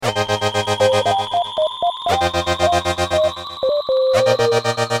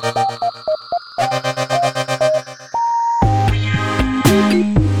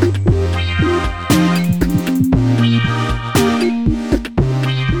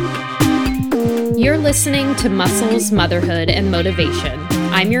You're listening to Muscles, Motherhood, and Motivation.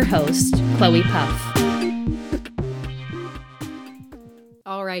 I'm your host, Chloe Puff.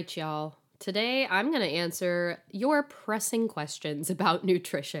 All right, y'all. Today, I'm going to answer your pressing questions about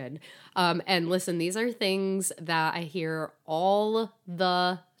nutrition. And listen, these are things that I hear all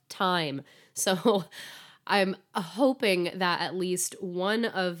the time. So I'm hoping that at least one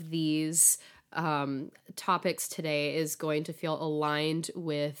of these topics today is going to feel aligned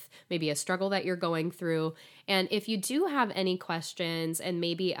with maybe a struggle that you're going through. And if you do have any questions and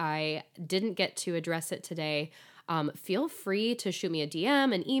maybe I didn't get to address it today, feel free to shoot me a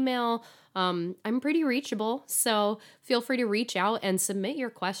DM, an email. I'm pretty reachable, so feel free to reach out and submit your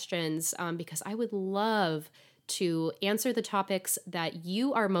questions because I would love to answer the topics that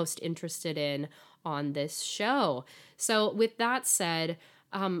you are most interested in on this show. So with that said,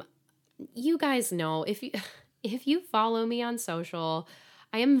 you guys know, if you follow me on social,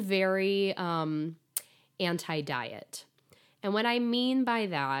 I am very anti-diet. And what I mean by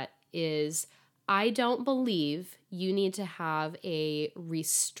that is I don't believe you need to have a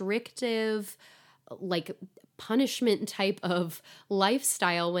restrictive, like punishment type of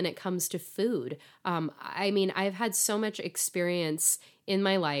lifestyle when it comes to food. I mean, I've had so much experience in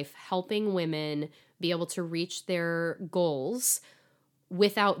my life helping women be able to reach their goals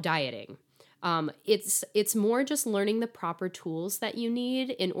without dieting. It's more just learning the proper tools that you need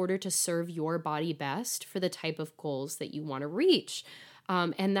in order to serve your body best for the type of goals that you want to reach.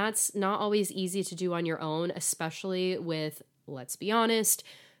 And that's not always easy to do on your own, especially with, let's be honest,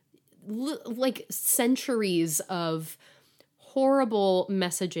 like centuries of horrible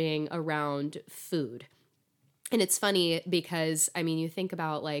messaging around food. And it's funny because, I mean, you think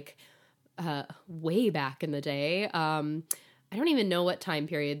about like way back in the day, I don't even know what time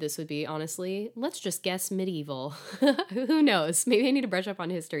period this would be, honestly. Let's just guess medieval. Who knows? Maybe I need to brush up on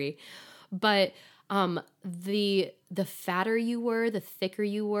history. But the fatter you were, the thicker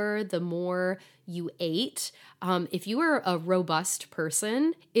you were, the more you ate. If you were a robust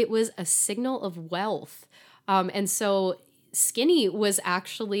person, it was a signal of wealth. And so skinny was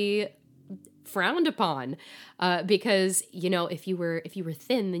actually frowned upon because, you know, if you were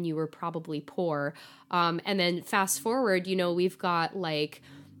thin, then you were probably poor. And then fast forward, you know, we've got like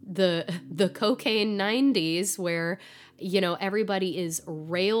the cocaine 90s where, you know, everybody is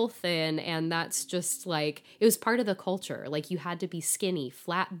rail thin, and that's just like, it was part of the culture. Like you had to be skinny,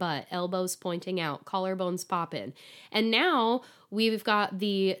 flat butt, elbows pointing out, collarbones popping. And now we've got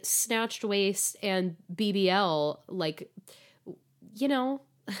the snatched waist and BBL, like, you know,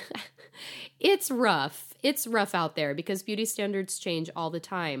 it's rough. It's rough out there because beauty standards change all the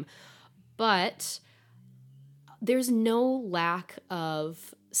time. But there's no lack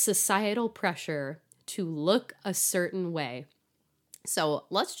of societal pressure to look a certain way. So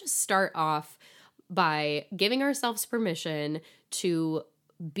let's just start off by giving ourselves permission to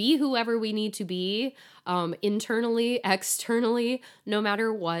be whoever we need to be, internally, externally, no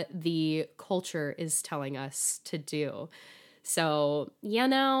matter what the culture is telling us to do. So, you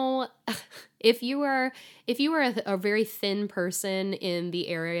know, if you were a very thin person in the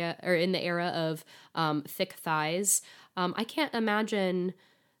area or in the era of thick thighs, I can't imagine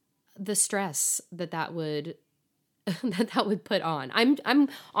the stress that would that would put on. I'm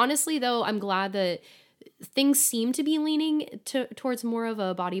honestly though, I'm glad that things seem to be leaning towards more of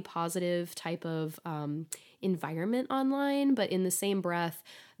a body positive type of environment online, but in the same breath,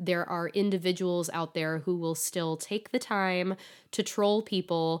 there are individuals out there who will still take the time to troll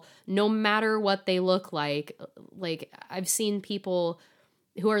people no matter what they look like. Like I've seen people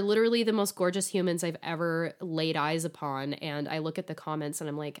who are literally the most gorgeous humans I've ever laid eyes upon, and I look at the comments and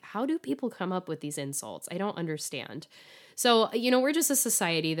I'm like, how do people come up with these insults? I don't understand. So, you know, we're just a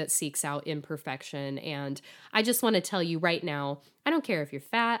society that seeks out imperfection, and I just want to tell you right now, I don't care if you're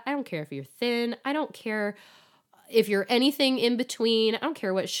fat, I don't care if you're thin, I don't care if you're anything in between, I don't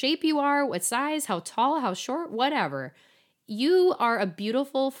care what shape you are, what size, how tall, how short, whatever. You are a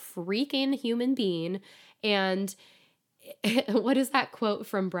beautiful freaking human being, and what is that quote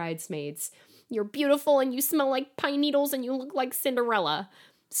from Bridesmaids? You're beautiful and you smell like pine needles and you look like Cinderella.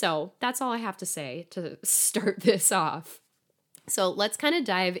 So that's all I have to say to start this off. So let's kind of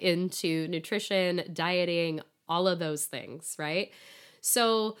dive into nutrition, dieting, all of those things, right?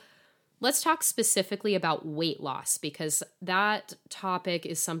 So let's talk specifically about weight loss, because that topic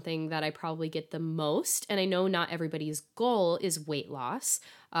is something that I probably get the most. And I know not everybody's goal is weight loss,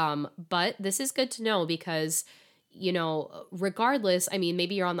 but this is good to know because, you know, regardless, I mean,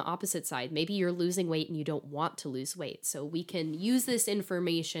 maybe you're on the opposite side. Maybe you're losing weight and you don't want to lose weight. So we can use this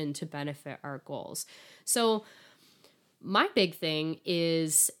information to benefit our goals. So my big thing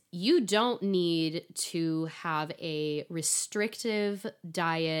is you don't need to have a restrictive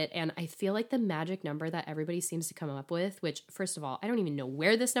diet. And I feel like the magic number that everybody seems to come up with, which, first of all, I don't even know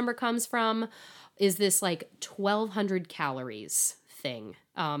where this number comes from, is this like 1,200 calories thing.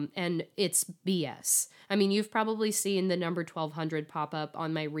 And it's BS. I mean, you've probably seen the number 1,200 pop up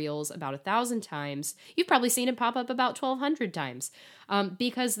on my reels about 1,000 times. You've probably seen it pop up about 1,200 times,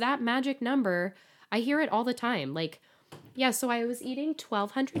 because that magic number, I hear it all the time. Like, yeah, so I was eating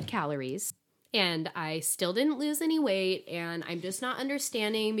 1,200 calories and I still didn't lose any weight, and I'm just not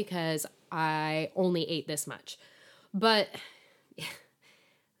understanding because I only ate this much. But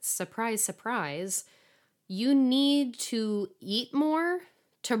surprise, surprise, you need to eat more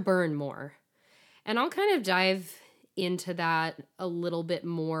to burn more. And I'll kind of dive into that a little bit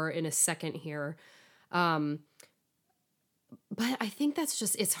more in a second here. But I think that's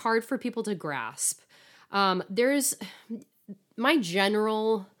just, it's hard for people to grasp. There's my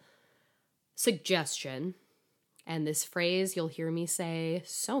general suggestion, and this phrase you'll hear me say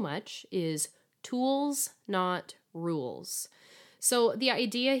so much, is tools, not rules. So the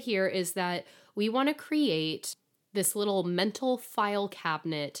idea here is that we want to create this little mental file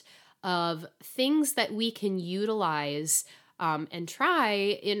cabinet of things that we can utilize and try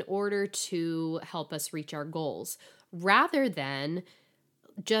in order to help us reach our goals, rather than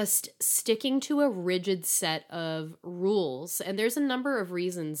just sticking to a rigid set of rules. And there's a number of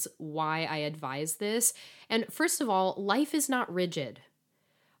reasons why I advise this. And first of all, life is not rigid.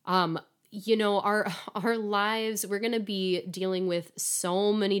 Our lives, we're going to be dealing with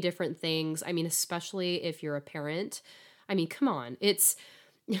so many different things. I mean, especially if you're a parent. I mean, come on.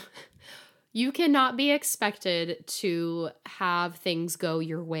 You cannot be expected to have things go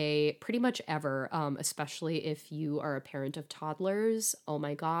your way pretty much ever, especially if you are a parent of toddlers. Oh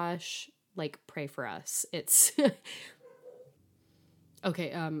my gosh, like, pray for us. It's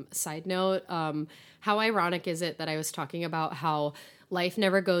okay. Side note, how ironic is it that I was talking about how life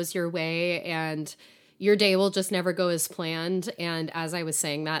never goes your way and your day will just never go as planned. And as I was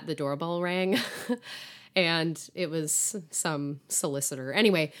saying that, the doorbell rang and it was some solicitor.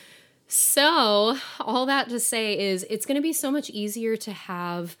 Anyway, so all that to say is it's going to be so much easier to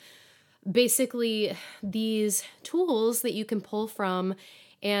have basically these tools that you can pull from,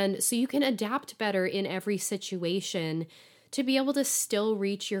 and so you can adapt better in every situation to be able to still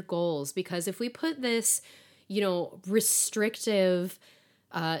reach your goals. Because if we put this, restrictive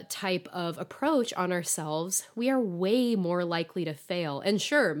type of approach on ourselves, we are way more likely to fail. And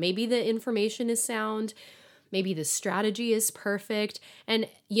sure, maybe the information is sound, maybe the strategy is perfect. And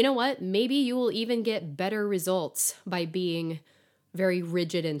you know what? Maybe you will even get better results by being very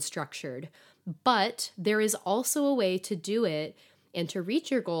rigid and structured. But there is also a way to do it and to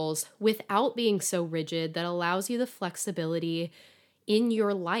reach your goals without being so rigid, that allows you the flexibility in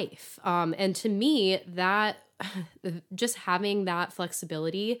your life. And to me, that just having that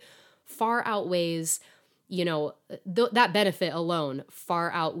flexibility far outweighs, that benefit alone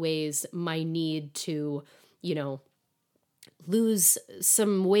far outweighs my need to lose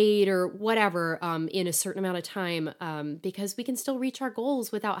some weight or whatever in a certain amount of time, because we can still reach our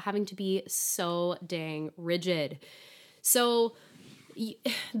goals without having to be so dang rigid. So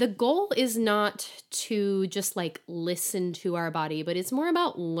the goal is not to just like listen to our body, but it's more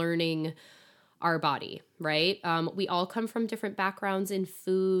about learning our body, right? We all come from different backgrounds in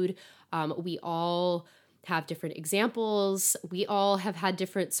food. We all have different examples. We all have had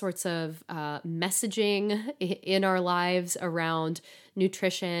different sorts of messaging in our lives around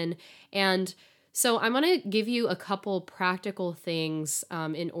nutrition. And so I'm going to give you a couple practical things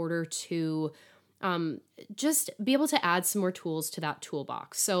in order to just be able to add some more tools to that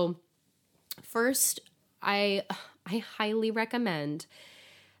toolbox. So first, I highly recommend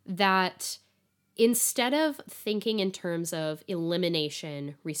that instead of thinking in terms of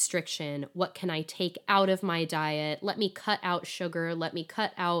elimination, restriction, what can I take out of my diet? Let me cut out sugar. Let me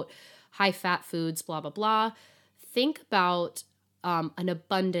cut out high-fat foods, blah, blah, blah. Think about an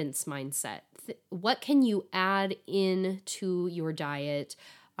abundance mindset. What can you add into your diet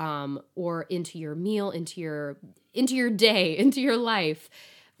or into your meal, into your day, into your life,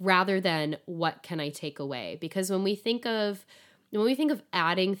 rather than what can I take away? Because when we think of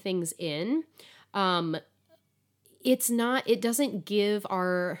adding things in, it doesn't give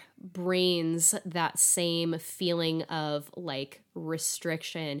our brains that same feeling of like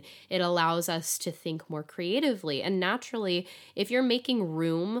restriction. It allows us to think more creatively. And naturally, if you're making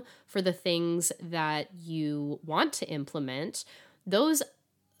room for the things that you want to implement, those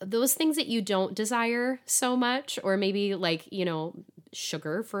things that you don't desire so much, or maybe like,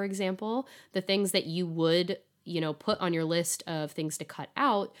 sugar, for example, the things that you would put on your list of things to cut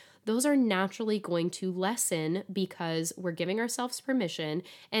out, those are naturally going to lessen because we're giving ourselves permission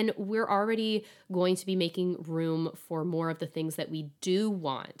and we're already going to be making room for more of the things that we do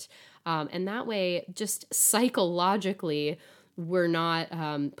want. And that way, just psychologically, we're not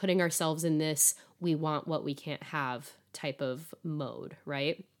putting ourselves in this we want what we can't have type of mode,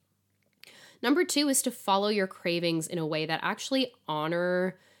 right? Number 2 is to follow your cravings in a way that actually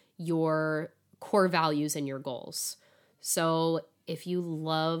honor your core values and your goals. So if you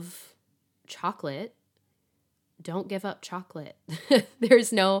love chocolate, don't give up chocolate.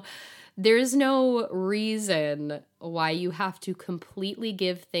 There's no reason why you have to completely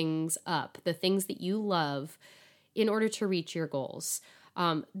give things up, the things that you love, in order to reach your goals.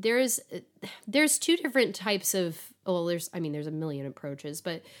 There's 2 different types of, there's a million approaches,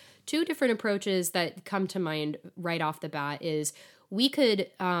 but 2 different approaches that come to mind right off the bat is we could,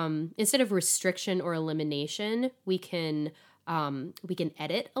 instead of restriction or elimination, we can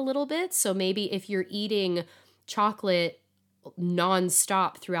edit a little bit. So maybe if you're eating chocolate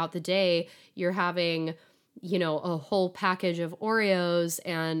nonstop throughout the day, you're having, a whole package of Oreos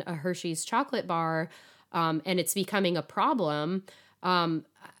and a Hershey's chocolate bar, and it's becoming a problem.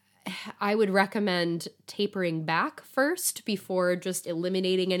 I would recommend tapering back first before just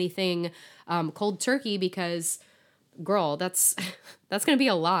eliminating anything cold turkey, because girl, that's going to be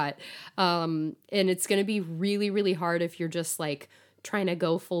a lot. And it's going to be really, really hard if you're just like trying to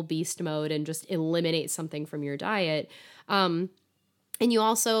go full beast mode and just eliminate something from your diet. And you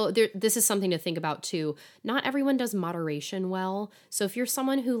also, this is something to think about too. Not everyone does moderation well. So if you're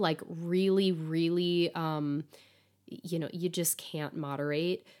someone who like really, really, you just can't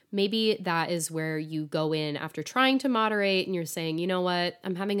moderate, maybe that is where you go in after trying to moderate and you're saying, you know what,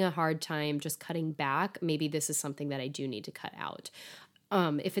 I'm having a hard time just cutting back. Maybe this is something that I do need to cut out.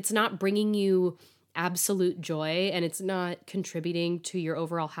 If it's not bringing you absolute joy and it's not contributing to your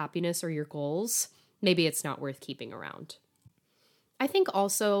overall happiness or your goals, maybe it's not worth keeping around. I think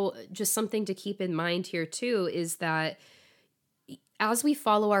also just something to keep in mind here too is that as we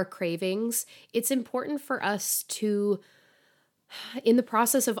follow our cravings, it's important for us to, in the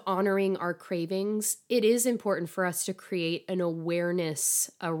process of honoring our cravings, it is important for us to create an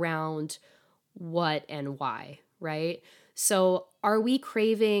awareness around what and why, right? So are we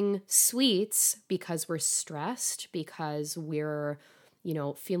craving sweets because we're stressed, because we're,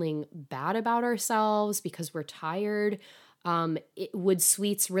 feeling bad about ourselves, because we're tired? Would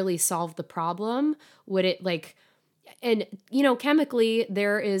sweets really solve the problem? Would it and chemically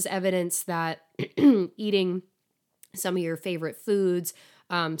there is evidence that eating some of your favorite foods,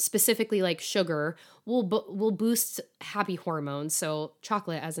 specifically like sugar, will boost happy hormones. So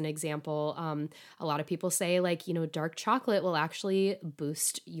chocolate, as an example, a lot of people say dark chocolate will actually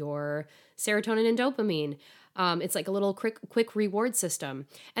boost your serotonin and dopamine. It's like a little quick reward system.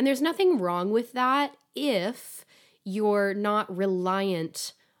 And there's nothing wrong with that if you're not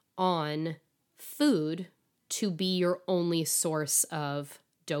reliant on food to be your only source of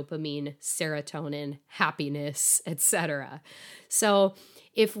dopamine, serotonin, happiness, etc. So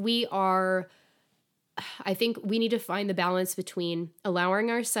if we are, I think we need to find the balance between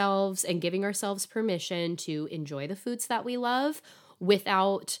allowing ourselves and giving ourselves permission to enjoy the foods that we love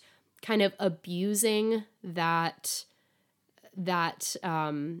without kind of abusing that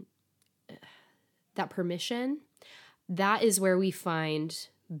permission. That is where we find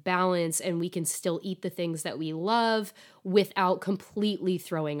balance, and we can still eat the things that we love without completely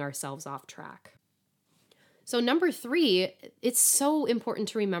throwing ourselves off track. So number 3, it's so important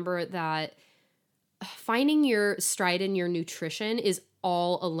to remember that finding your stride in your nutrition is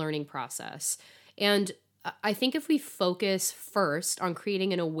all a learning process. And I think if we focus first on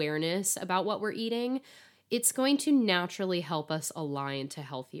creating an awareness about what we're eating, it's going to naturally help us align to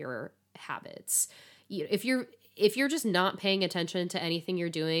healthier habits. If you're just not paying attention to anything you're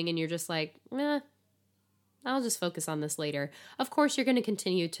doing and you're just like, I'll just focus on this later, of course you're going to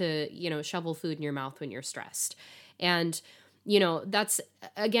continue to, shovel food in your mouth when you're stressed. And, that's,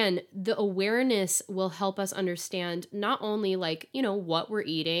 again, the awareness will help us understand not only what we're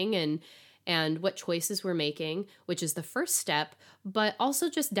eating and what choices we're making, which is the first step, but also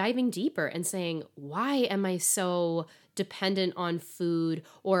just diving deeper and saying, why am I so dependent on food?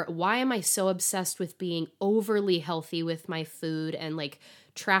 Or why am I so obsessed with being overly healthy with my food and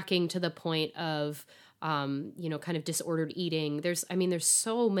tracking to the point of, kind of disordered eating? There's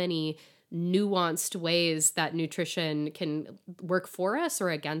so many nuanced ways that nutrition can work for us or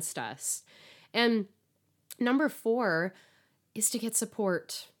against us. And number 4 is to get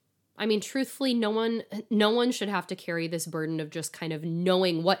support. I mean, truthfully, no one should have to carry this burden of just kind of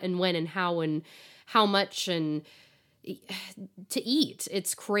knowing what and when and how much and to eat.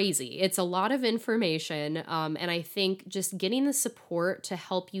 It's crazy. It's a lot of information. And I think just getting the support to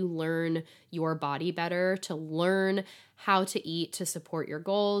help you learn your body better, to learn how to eat to support your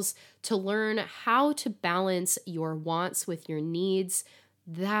goals, to learn how to balance your wants with your needs,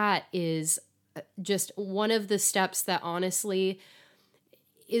 that is just one of the steps that honestly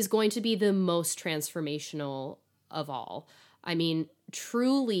is going to be the most transformational of all. I mean,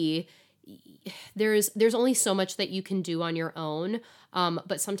 truly, there's only so much that you can do on your own,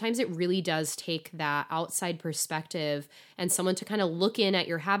 but sometimes it really does take that outside perspective and someone to kind of look in at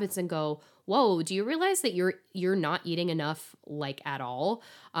your habits and go, whoa, do you realize that you're not eating enough, like, at all?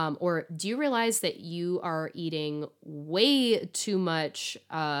 Or do you realize that you are eating way too much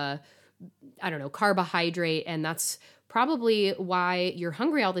I don't know, carbohydrate, and that's probably why you're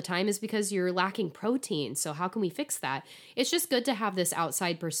hungry all the time, is because you're lacking protein. So how can we fix that? It's just good to have this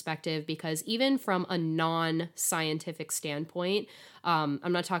outside perspective, because even from a non-scientific standpoint, I'm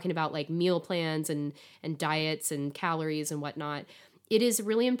not talking about like meal plans and diets and calories and whatnot. It is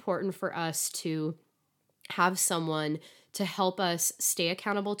really important for us to have someone to help us stay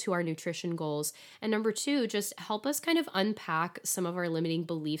accountable to our nutrition goals. And number two, just help us kind of unpack some of our limiting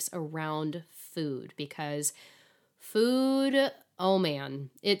beliefs around food, because food, oh man,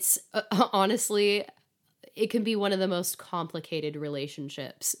 it's honestly, it can be one of the most complicated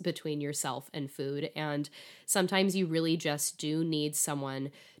relationships between yourself and food. And sometimes you really just do need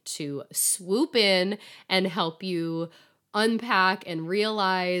someone to swoop in and help you unpack and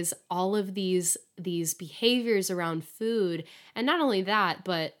realize all of these behaviors around food. And not only that,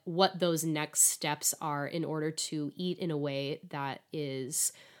 but what those next steps are in order to eat in a way that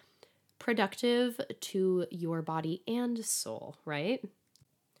is productive to your body and soul, right?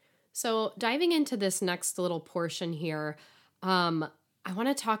 So diving into this next little portion here, I want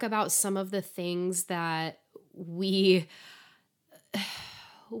to talk about some of the things that we're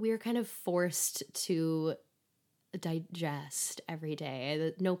kind of forced to digest every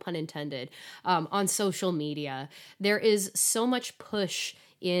day, no pun intended, on social media. There is so much push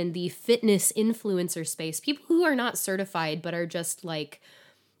in the fitness influencer space, people who are not certified but are just like,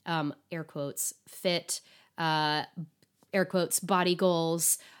 air quotes, fit, air quotes, body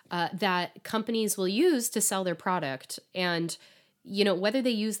goals, that companies will use to sell their product. And, you know, whether they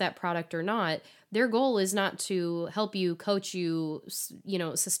use that product or not, their goal is not to help you, coach you, you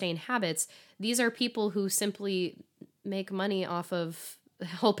know, sustain habits. These are people who simply make money off of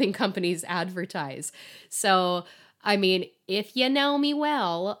helping companies advertise. So, I mean, if you know me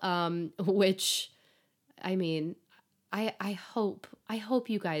well, which, I mean, I hope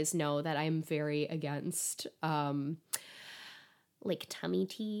you guys know that I'm very against, like, tummy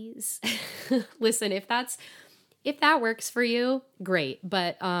teas. Listen, if that works for you, great.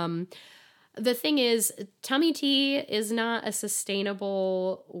 But, the thing is, tummy tea is not a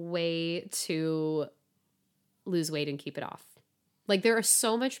sustainable way to lose weight and keep it off. Like, there are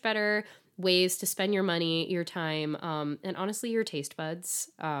so much better ways to spend your money, your time, and honestly, your taste buds.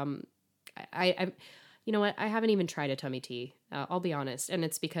 I you know what? I haven't even tried a tummy tea. I'll be honest. And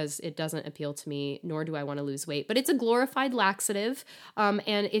it's because it doesn't appeal to me, nor do I want to lose weight. But it's a glorified laxative.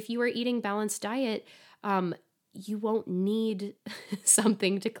 And if you are eating balanced diet, you won't need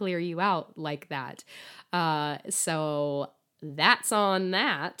something to clear you out like that. So that's on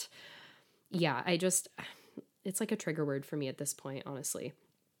that. Yeah, it's like a trigger word for me at this point, honestly.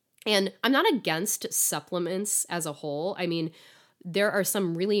 And I'm not against supplements as a whole. I mean, there are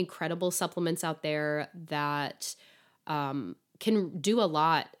some really incredible supplements out there that can do a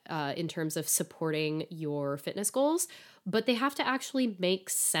lot in terms of supporting your fitness goals, but they have to actually make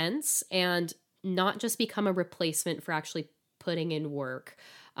sense and not just become a replacement for actually putting in work.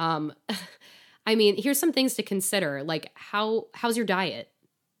 I mean, here's some things to consider, like how's your diet?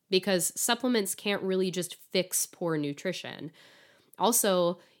 Because supplements can't really just fix poor nutrition.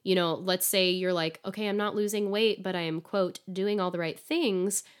 Also, you know, let's say you're like, okay, I'm not losing weight, but I am, quote, doing all the right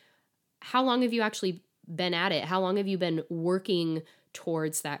things. How long have you actually been at it? How long have you been working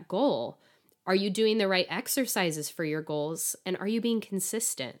towards that goal? Are you doing the right exercises for your goals? And are you being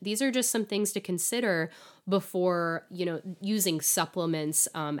consistent? These are just some things to consider before, you know, using supplements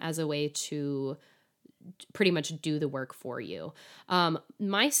as a way to pretty much do the work for you.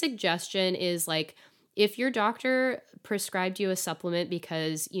 My suggestion is, like, if your doctor prescribed you a supplement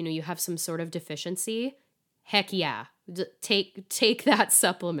because, you know, you have some sort of deficiency, heck yeah, take that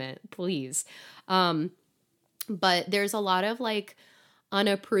supplement, please. But there's a lot of, like,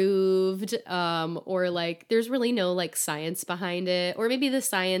 unapproved, or like there's really no like science behind it, or maybe the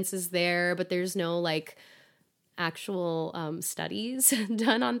science is there, but there's no like actual studies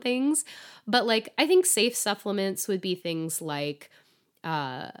done on things. But like I think safe supplements would be things like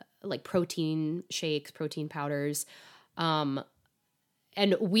protein shakes, protein powders.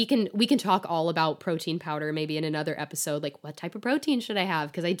 And we can talk all about protein powder maybe in another episode, like what type of protein should I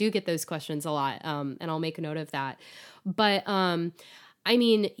have? Because I do get those questions a lot, and I'll make a note of that. But I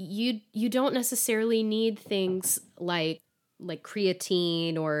mean, you don't necessarily need things like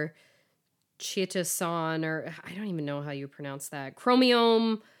creatine or chitosan, or I don't even know how you pronounce that,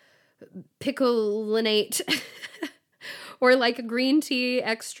 chromium picolinate. Or like a green tea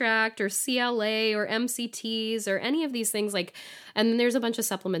extract or CLA or MCTs or any of these things. Like, and then there's a bunch of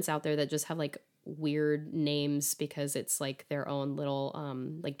supplements out there that just have like weird names because it's like their own little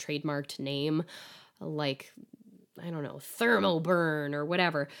like trademarked name, like, I don't know, Thermoburn or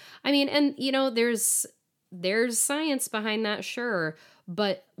whatever. I mean, and you know, there's science behind that, sure.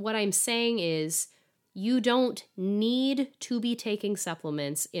 But what I'm saying is you don't need to be taking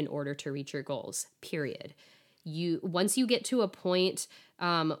supplements in order to reach your goals, period. Once you get to a point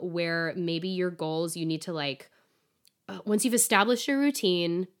where maybe your goals, you need to like, once you've established your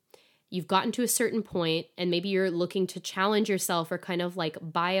routine, you've gotten to a certain point, and maybe you're looking to challenge yourself or kind of like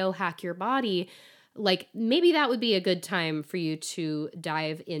biohack your body, like maybe that would be a good time for you to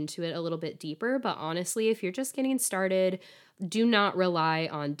dive into it a little bit deeper. But honestly, if you're just getting started, do not rely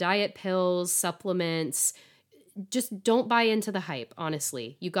on diet pills, supplements. Just don't buy into the hype,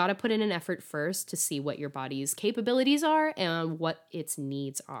 honestly. You got to put in an effort first to see what your body's capabilities are and what its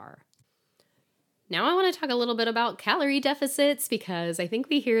needs are. Now I want to talk a little bit about calorie deficits because I think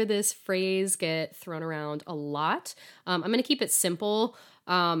we hear this phrase get thrown around a lot. I'm going to keep it simple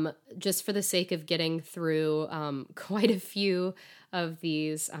just for the sake of getting through quite a few of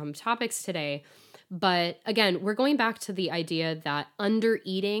these topics today. But again, we're going back to the idea that under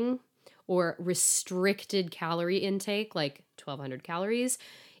eating or restricted calorie intake, like 1,200 calories,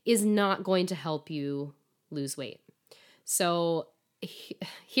 is not going to help you lose weight. So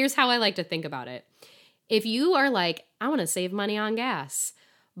here's how I like to think about it. If you are like, I want to save money on gas,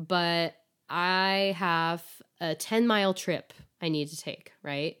 but I have a 10-mile trip I need to take,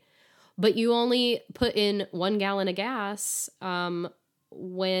 right? But you only put in 1 gallon of gas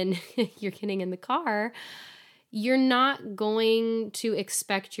when you're getting in the car, you're not going to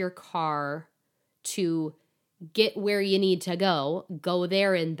expect your car to get where you need to go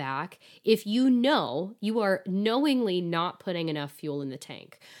there and back, if you know you are knowingly not putting enough fuel in the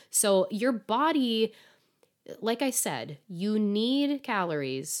tank. So your body, like I said, you need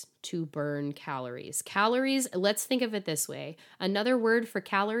calories to burn calories. Calories, let's think of it this way. Another word for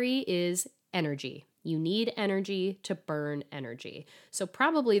calorie is energy. You need energy to burn energy. So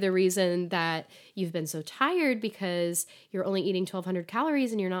probably the reason that you've been so tired because you're only eating 1,200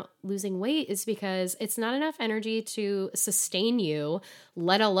 calories and you're not losing weight is because it's not enough energy to sustain you,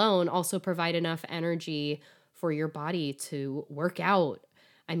 let alone also provide enough energy for your body to work out.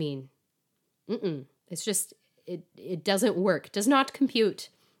 I mean, it's just, it doesn't work, does not compute.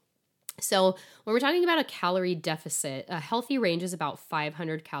 So when we're talking about a calorie deficit, a healthy range is about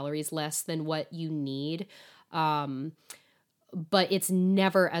 500 calories less than what you need, but it's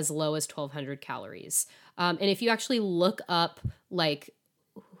never as low as 1,200 calories. And if you actually look up like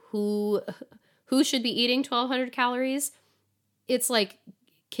who should be eating 1,200 calories, it's like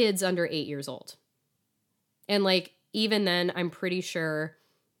kids under 8 years old. And like even then, I'm pretty sure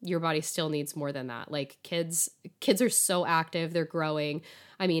your body still needs more than that. Like kids are so active, they're growing.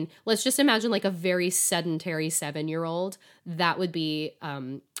 I mean, let's just imagine like a very sedentary 7-year-old. That would be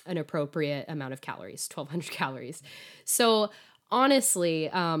an appropriate amount of calories, 1,200 calories. So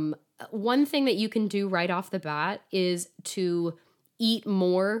honestly, one thing that you can do right off the bat is to eat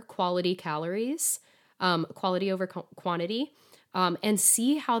more quality calories, quality over quantity, and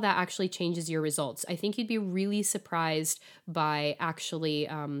see how that actually changes your results. I think you'd be really surprised by actually,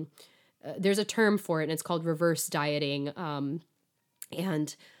 there's a term for it, and it's called reverse dieting.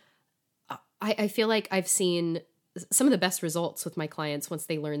 And I feel like I've seen some of the best results with my clients once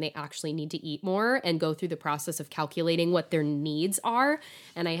they learn they actually need to eat more and go through the process of calculating what their needs are.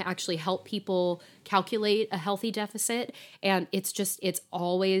 And I actually help people calculate a healthy deficit. And it's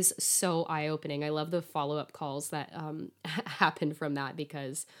always so eye-opening. I love the follow-up calls that happen from that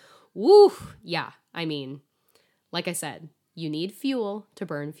because, woo, yeah, I mean, like I said, you need fuel to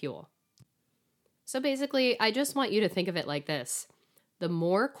burn fuel. So basically, I just want you to think of it like this. The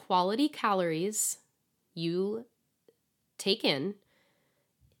more quality calories you take in,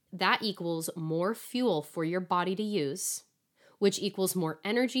 that equals more fuel for your body to use, which equals more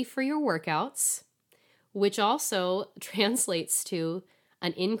energy for your workouts, which also translates to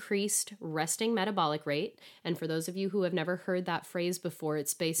an increased resting metabolic rate. And for those of you who have never heard that phrase before,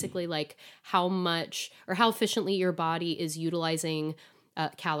 it's basically like how much or how efficiently your body is utilizing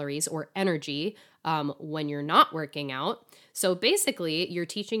calories or energy when you're not working out. So basically, you're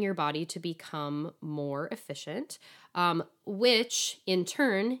teaching your body to become more efficient, which in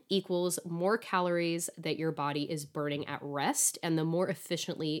turn equals more calories that your body is burning at rest, and the more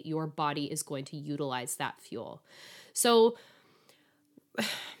efficiently your body is going to utilize that fuel. So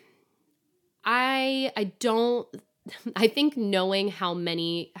I think knowing how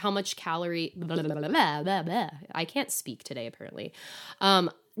much calorie, blah, blah, blah, blah, blah, I can't speak today apparently.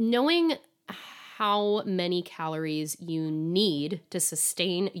 Knowing how many calories you need to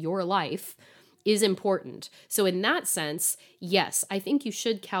sustain your life is important. So in that sense, yes, I think you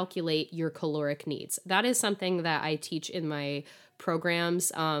should calculate your caloric needs. That is something that I teach in my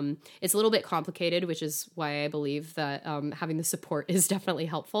programs. It's a little bit complicated, which is why I believe that having the support is definitely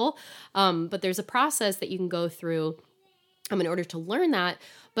helpful. But there's a process that you can go through in order to learn that.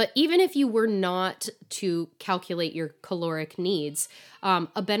 But even if you were not to calculate your caloric needs,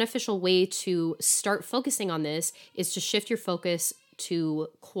 a beneficial way to start focusing on this is to shift your focus to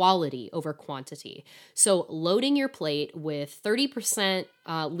quality over quantity. So loading your plate with 30%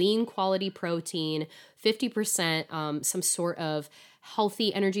 lean quality protein, 50% some sort of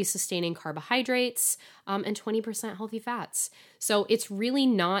healthy energy sustaining carbohydrates, and 20% healthy fats. So it's really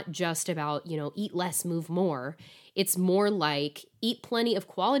not just about, eat less, move more. It's more like eat plenty of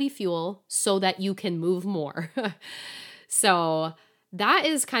quality fuel so that you can move more. So that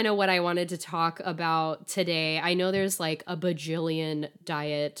is kind of what I wanted to talk about today. I know there's like a bajillion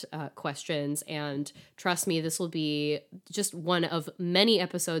diet questions, and trust me, this will be just one of many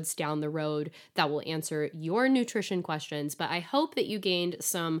episodes down the road that will answer your nutrition questions. But I hope that you gained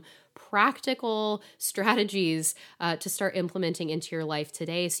some practical strategies to start implementing into your life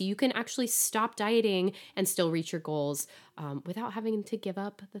today so you can actually stop dieting and still reach your goals without having to give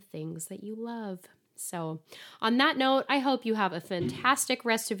up the things that you love. So on that note, I hope you have a fantastic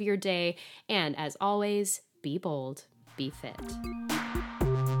rest of your day. And as always, be bold, be fit.